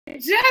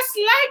just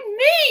like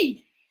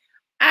me.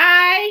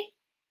 I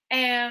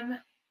am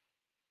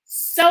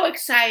so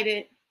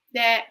excited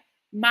that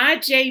my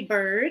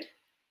Jaybird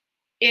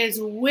is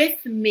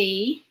with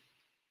me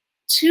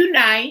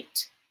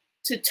tonight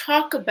to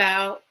talk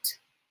about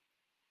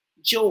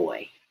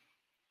joy.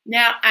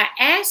 Now, I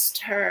asked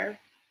her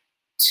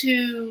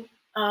to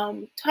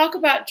talk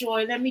about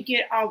joy. Let me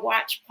get our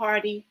watch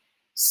party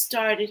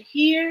started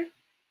here.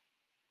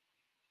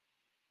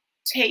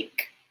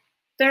 Take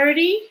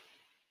 30.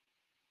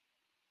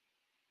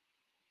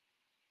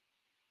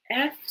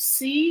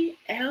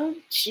 FCLG.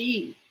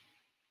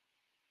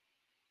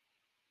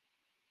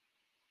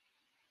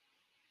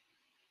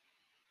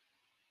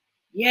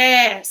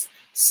 Yes.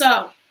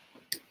 So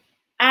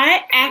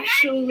I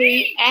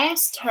actually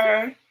asked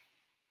her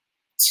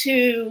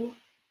to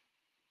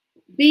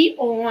be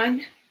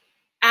on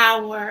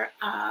our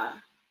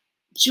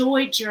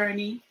joy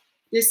journey.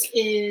 This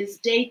is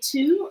day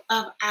 2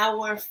 of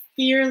our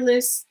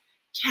Fearless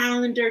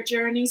calendar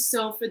journey.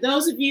 So for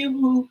those of you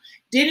who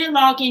didn't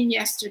log in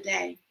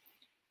yesterday,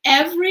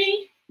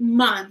 every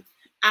month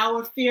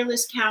our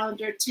Fearless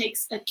calendar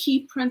takes a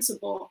key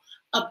principle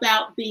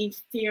about being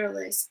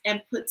fearless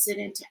and puts it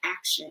into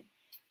action.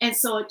 And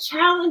so it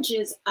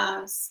challenges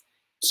us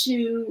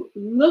to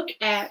look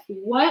at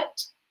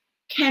what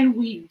can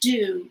we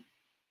do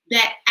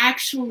that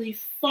actually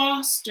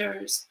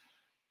fosters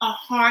a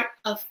heart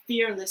of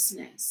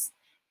fearlessness.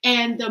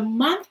 And the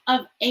month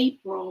of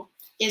April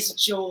is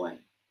joy.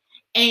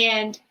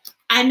 And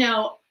I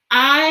know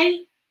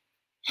I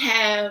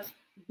have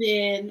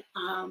been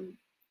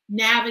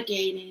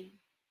navigating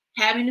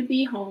having to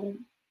be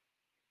home,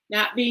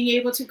 not being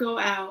able to go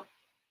out.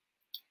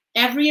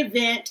 Every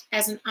event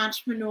as an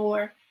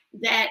entrepreneur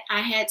that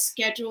I had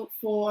scheduled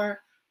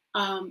for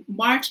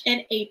March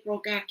and April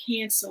got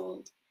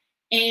canceled.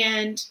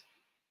 And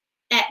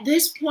at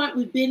this point,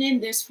 we've been in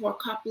this for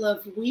a couple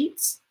of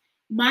weeks.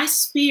 My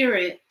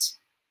spirit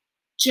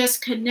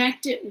just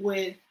connected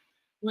with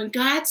when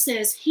God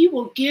says he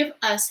will give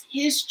us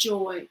his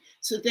joy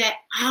so that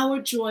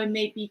our joy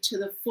may be to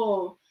the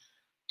full.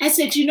 I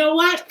said, you know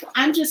what?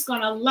 I'm just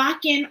going to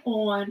lock in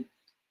on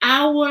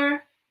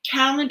our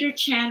calendar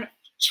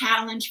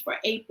challenge for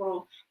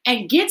April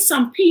and get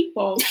some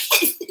people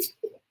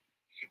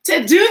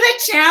to do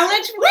the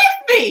challenge with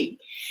me.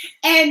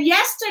 And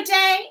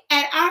yesterday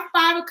at our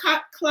 5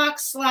 o'clock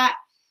slot,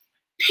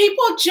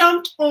 people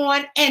jumped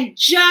on and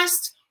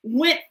just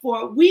went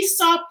for it. We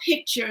saw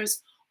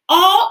pictures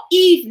all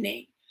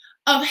evening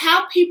of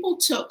how people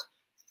took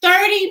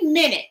 30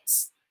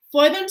 minutes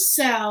for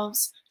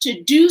themselves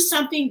to do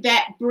something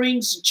that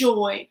brings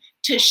joy,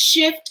 to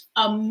shift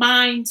a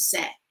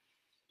mindset.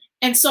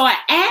 And so I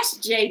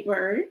asked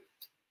Jaybird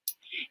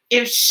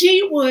if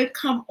she would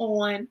come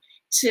on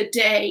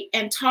today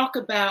and talk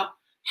about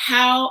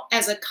how,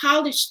 as a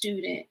college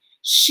student,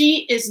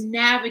 she is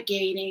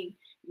navigating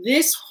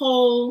this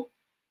whole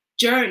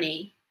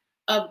journey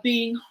of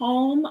being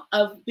home,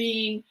 of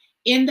being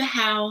in the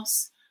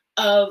house,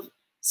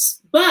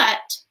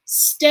 but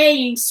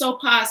staying so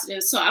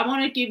positive. So I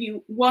want to give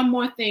you one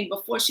more thing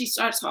before she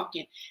starts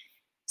talking.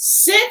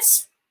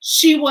 Since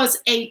she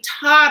was a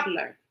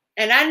toddler,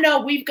 and I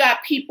know we've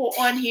got people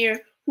on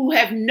here who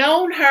have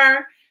known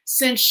her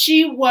since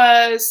she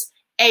was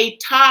a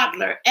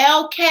toddler.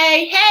 LK,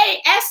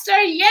 hey,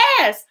 Esther,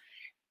 yes.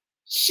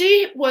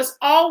 She was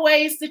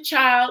always the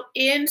child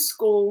in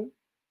school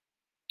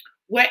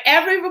where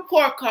every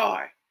report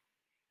card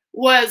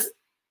was,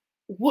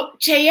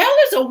 JL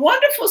is a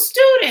wonderful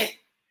student,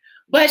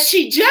 but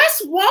she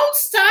just won't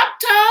stop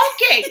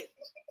talking.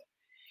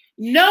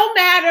 No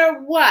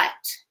matter what,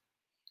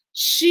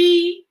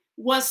 she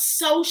was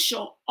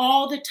social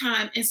all the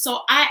time. And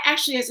so I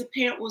actually, as a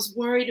parent, was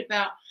worried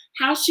about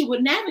how she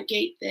would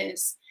navigate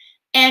this.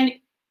 And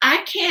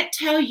I can't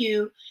tell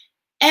you,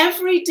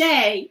 every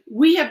day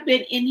we have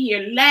been in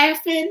here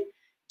laughing,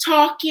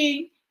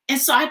 talking. And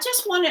so I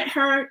just wanted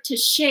her to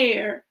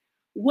share,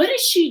 what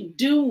is she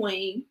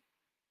doing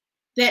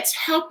that's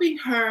helping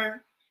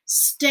her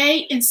stay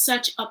in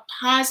such a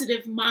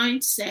positive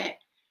mindset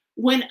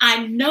when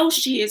I know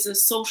she is a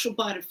social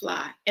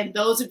butterfly. And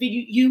those of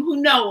you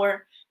who know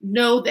her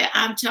know that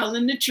I'm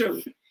telling the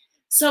truth.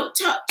 So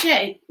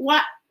Jay,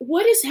 what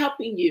is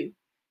helping you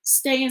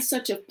stay in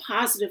such a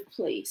positive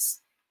place?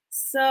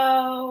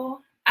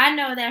 So I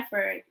know that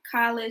for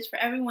college, for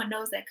everyone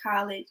knows that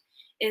college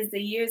is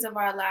the years of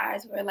our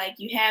lives where, like,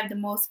 you have the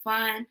most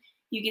fun,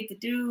 you get to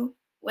do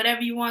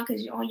whatever you want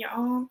because you're on your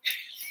own.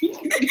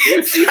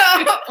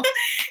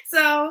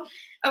 so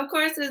of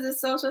course there's the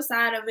social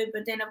side of it,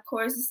 but then of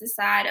course it's the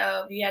side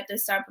of you have to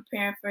start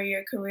preparing for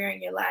your career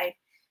and your life.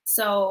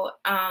 So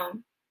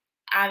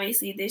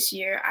obviously this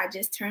year I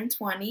just turned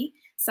 20,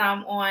 so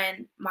I'm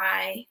on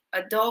my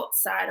adult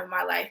side of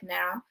my life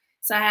now.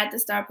 So I had to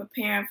start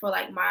preparing for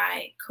like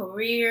my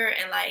career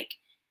and like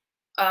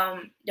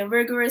the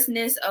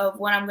rigorousness of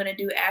what I'm gonna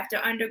do after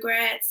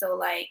undergrad. So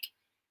like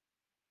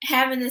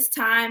having this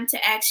time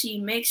to actually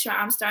make sure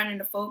I'm starting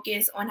to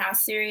focus on how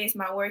serious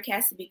my work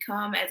has to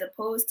become as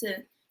opposed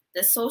to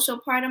the social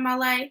part of my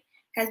life.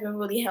 has been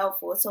really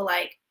helpful. So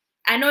like,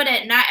 I know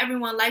that not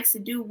everyone likes to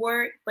do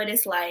work, but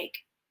it's like,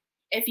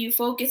 if you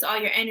focus all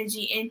your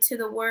energy into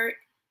the work,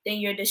 then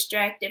you're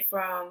distracted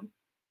from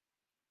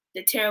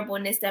the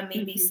terribleness that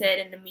may be said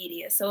in the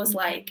media. So it's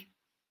like,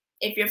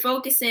 if you're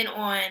focusing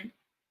on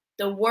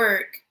the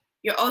work,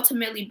 you're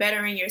ultimately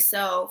bettering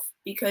yourself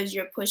because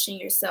you're pushing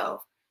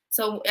yourself.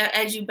 So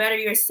as you better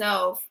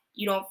yourself,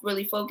 you don't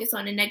really focus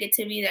on the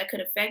negativity that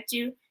could affect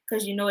you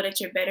because you know that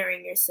you're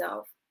bettering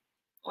yourself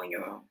on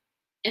your own.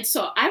 And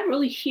so I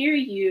really hear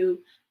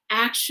you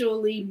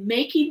actually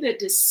making the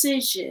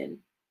decision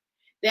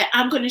that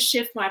I'm going to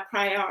shift my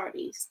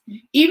priorities.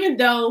 Even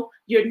though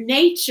your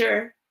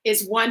nature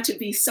is one to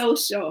be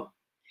social,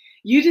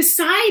 you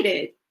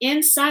decided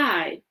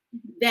inside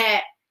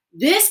that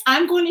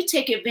I'm going to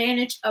take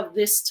advantage of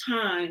this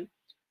time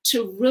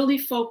to really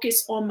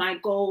focus on my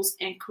goals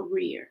and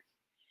career.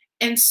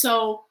 And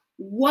so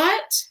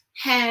what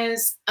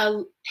has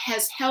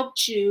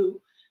helped you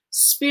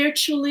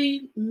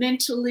spiritually,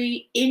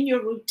 mentally, in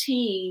your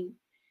routine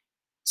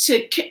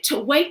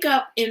to wake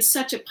up in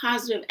such a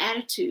positive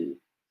attitude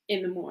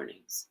in the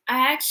mornings?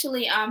 I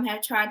actually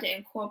have tried to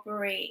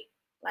incorporate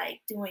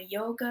like doing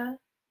yoga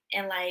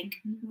and like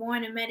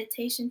morning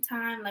meditation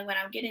time. Like when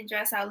I'm getting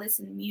dressed, I'll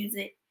listen to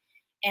music,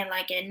 and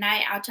like at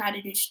night I'll try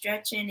to do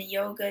stretching and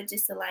yoga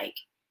just to like,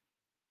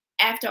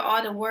 after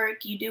all the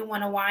work, you do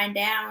want to wind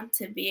down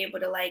to be able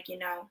to like, you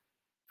know,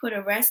 put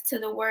a rest to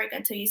the work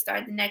until you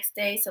start the next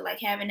day. So like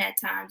having that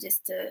time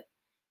just to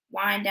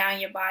wind down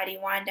your body,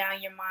 wind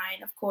down your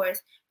mind, of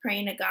course,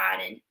 praying to God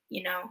and,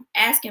 you know,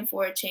 asking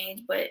for a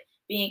change, but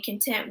being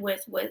content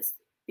with what's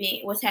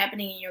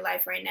happening in your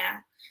life right now.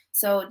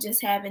 So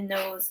just having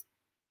those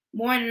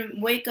morning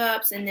wake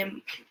ups and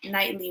then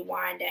nightly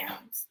wind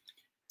downs.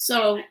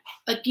 So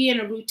again,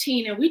 a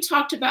routine, and we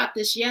talked about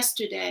this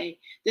yesterday,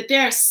 that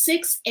there are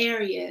 6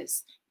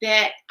 areas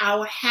that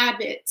our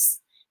habits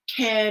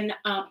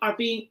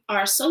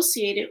are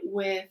associated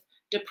with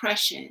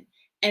depression,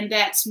 and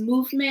that's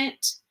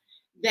movement,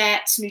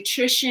 that's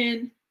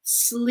nutrition,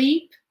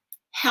 sleep,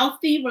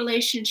 healthy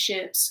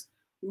relationships,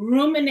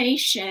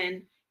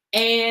 rumination,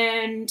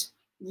 and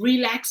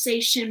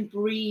relaxation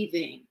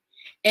breathing.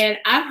 And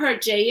I've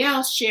heard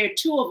JL share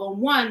 2 of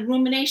them. One,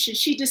 rumination.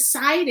 She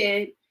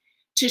decided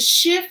to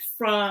shift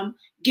from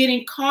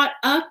getting caught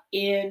up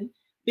in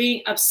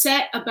being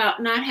upset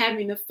about not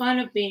having the fun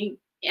of being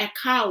at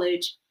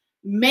college,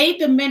 made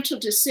the mental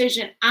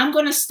decision, I'm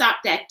going to stop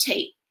that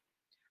tape.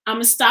 I'm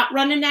going to stop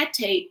running that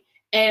tape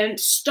and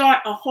start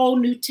a whole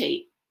new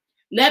tape.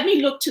 Let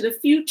me look to the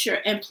future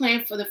and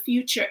plan for the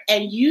future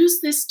and use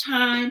this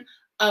time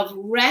of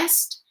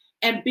rest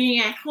and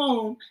being at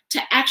home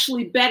to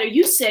actually better.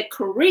 You said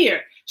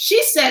career.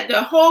 She said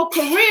the whole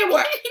career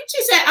work.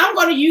 She said, I'm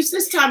going to use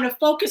this time to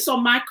focus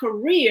on my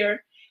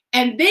career.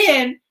 And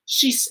then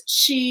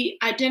she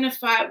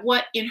identified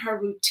what in her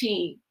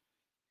routine.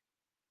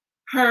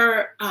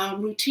 Her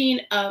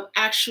routine of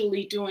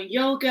actually doing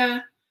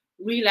yoga,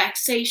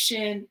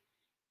 relaxation,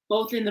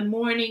 both in the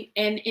morning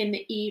and in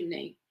the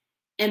evening.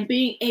 And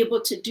being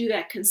able to do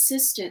that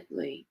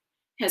consistently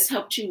has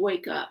helped you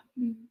wake up.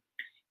 Mm-hmm.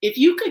 If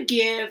you could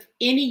give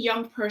any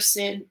young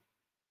person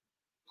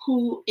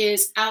who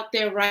is out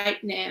there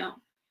right now,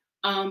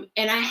 and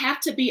I have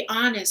to be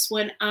honest,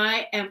 when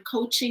I am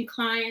coaching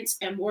clients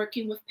and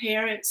working with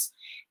parents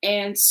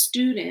and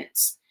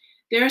students,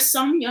 there are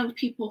some young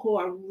people who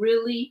are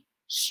really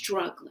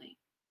struggling,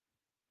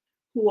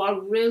 who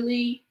are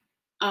really,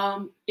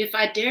 if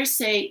I dare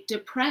say,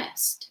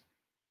 depressed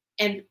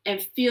and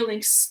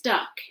feeling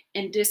stuck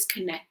and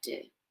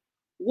disconnected.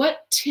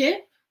 What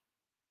tip,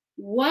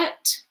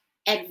 what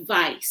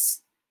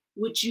advice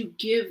would you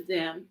give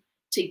them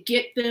to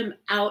get them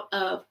out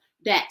of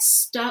that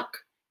stuck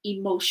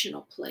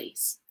emotional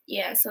place?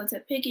 Yeah, so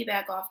to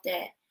piggyback off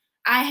that,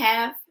 I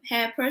have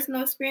had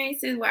personal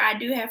experiences where I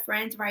do have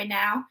friends right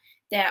now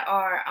that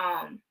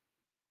are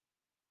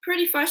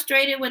pretty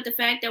frustrated with the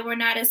fact that we're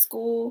not at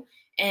school,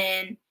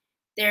 and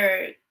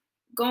they're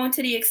going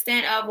to the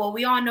extent of, well,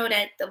 we all know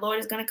that the Lord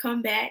is going to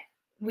come back.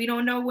 We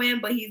don't know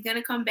when, but he's going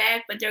to come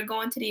back. But they're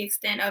going to the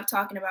extent of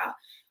talking about,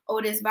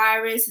 oh, this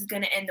virus is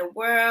going to end the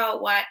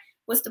world.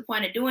 What's the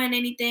point of doing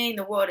anything?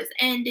 The world is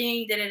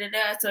ending. Da, da, da,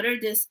 da. So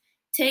they're just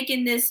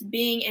taking this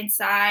being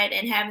inside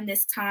and having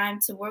this time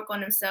to work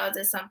on themselves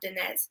as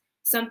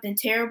something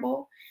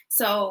terrible.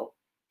 So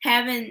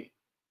having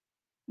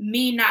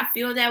me not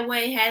feel that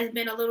way has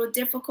been a little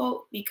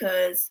difficult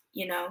because,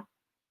 you know,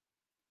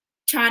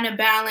 trying to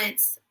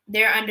balance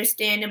their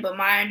understanding, but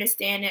my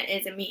understanding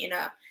isn't meeting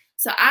up.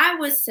 So I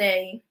would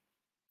say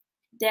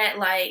that,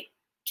 like,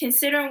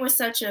 considering we're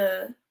such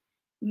a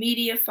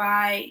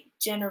mediafied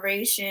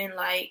generation,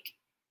 like,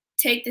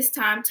 take this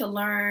time to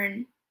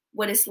learn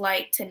what it's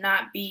like to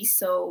not be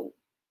so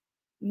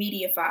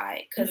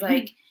mediafied. Because,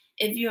 like,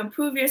 if you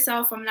improve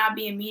yourself from not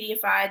being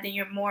mediafied, then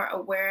you're more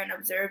aware and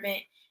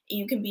observant, and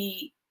you can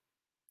be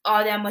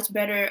all that much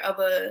better of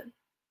a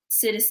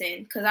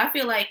citizen. Because I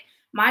feel like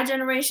my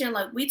generation,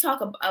 like, we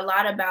talk a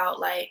lot about,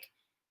 like,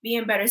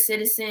 being better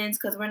citizens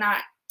because we're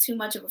not too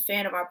much of a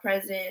fan of our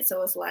president.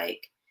 So it's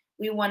like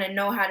we want to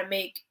know how to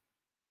make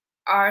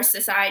our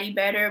society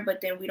better,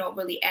 but then we don't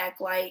really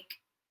act like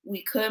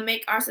we could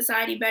make our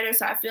society better.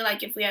 So I feel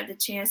like if we have the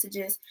chance to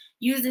just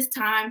use this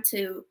time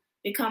to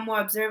become more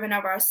observant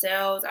of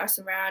ourselves, our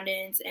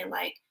surroundings, and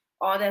like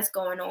all that's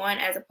going on,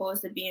 as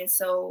opposed to being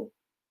so,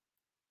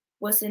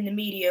 what's in the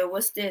media,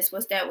 what's this,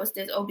 what's that, what's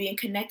this, oh, being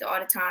connected all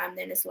the time,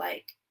 then it's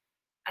like,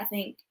 I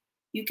think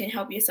you can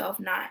help yourself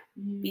not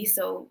be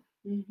so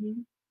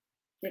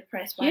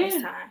depressed by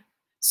this time.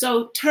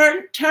 So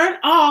turn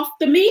off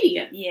the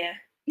media. Yeah.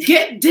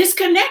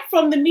 Disconnect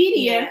from the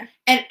media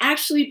and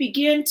actually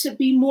begin to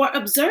be more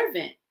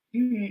observant.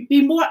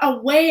 Be more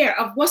aware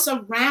of what's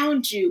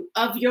around you,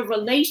 of your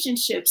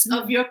relationships,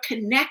 of your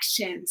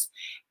connections.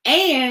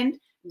 And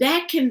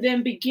that can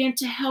then begin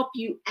to help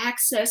you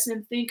access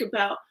and think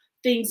about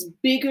things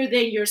bigger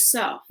than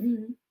yourself.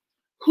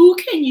 Who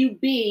can you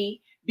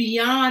be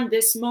beyond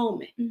this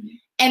moment?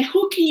 And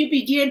who can you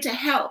begin to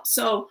help?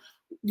 So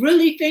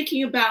really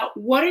thinking about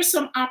what are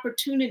some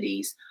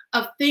opportunities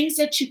of things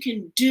that you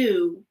can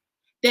do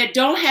that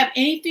don't have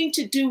anything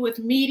to do with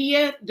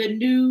media, the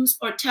news,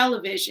 or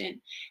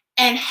television,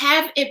 and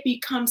have it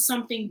become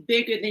something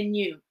bigger than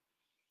you.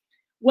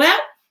 Well,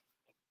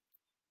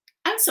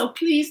 I'm so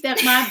pleased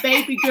that my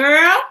baby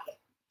girl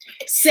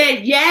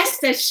said yes,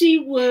 that she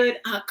would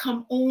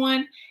come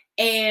on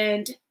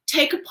and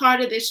take a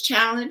part of this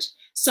challenge.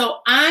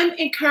 So I'm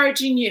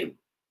encouraging you,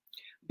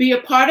 be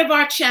a part of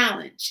our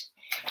challenge.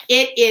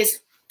 It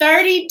is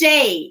 30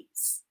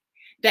 days.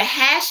 The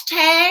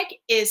hashtag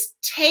is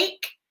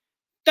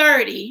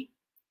Take30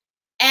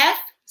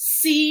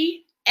 FCLG.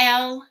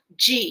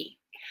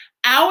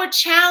 Our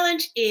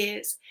challenge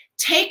is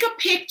take a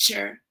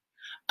picture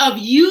of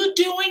you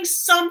doing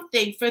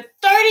something for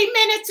 30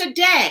 minutes a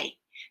day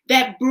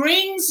that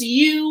brings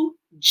you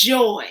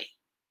joy.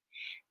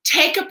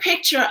 Take a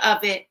picture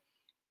of it,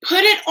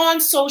 put it on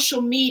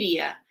social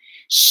media.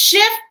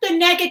 Shift the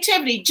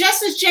negativity,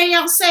 just as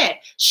JL said,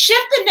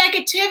 shift the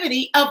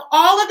negativity of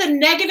all of the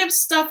negative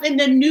stuff in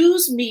the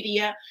news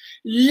media.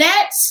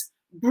 Let's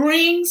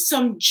bring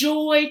some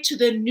joy to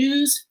the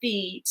news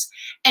feeds.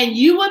 And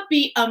you would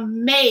be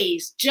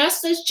amazed,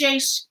 just as Jay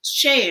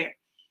shared,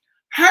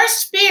 her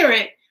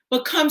spirit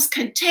becomes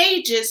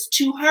contagious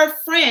to her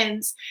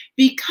friends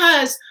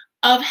because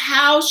of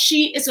how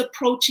she is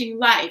approaching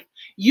life.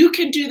 You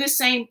can do the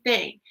same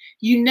thing.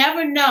 You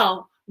never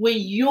know when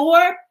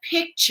your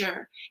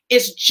picture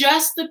is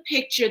just the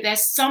picture that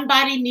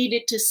somebody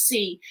needed to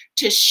see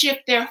to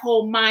shift their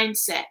whole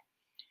mindset.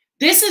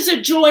 This is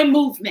a joy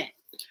movement.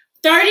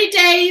 30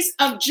 days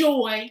of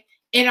joy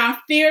in our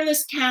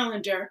Fearless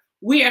calendar.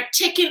 We are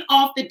ticking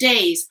off the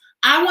days.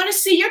 I want to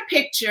see your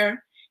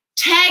picture.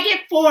 Tag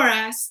it for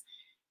us.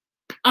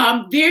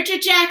 Virgia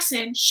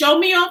Jackson, show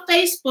me on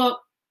Facebook.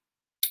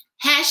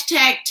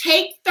 Hashtag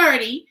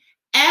Take30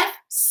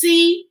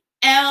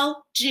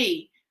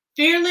 FCLG.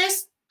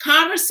 Fearless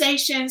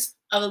Conversations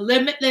of a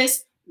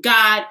Limitless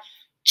God.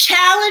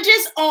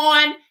 Challenges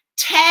on.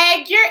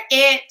 Tag your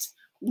it.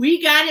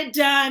 We got it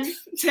done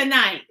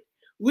tonight.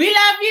 We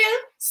love you.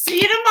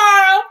 See you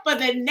tomorrow for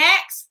the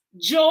next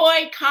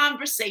joy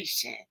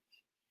conversation.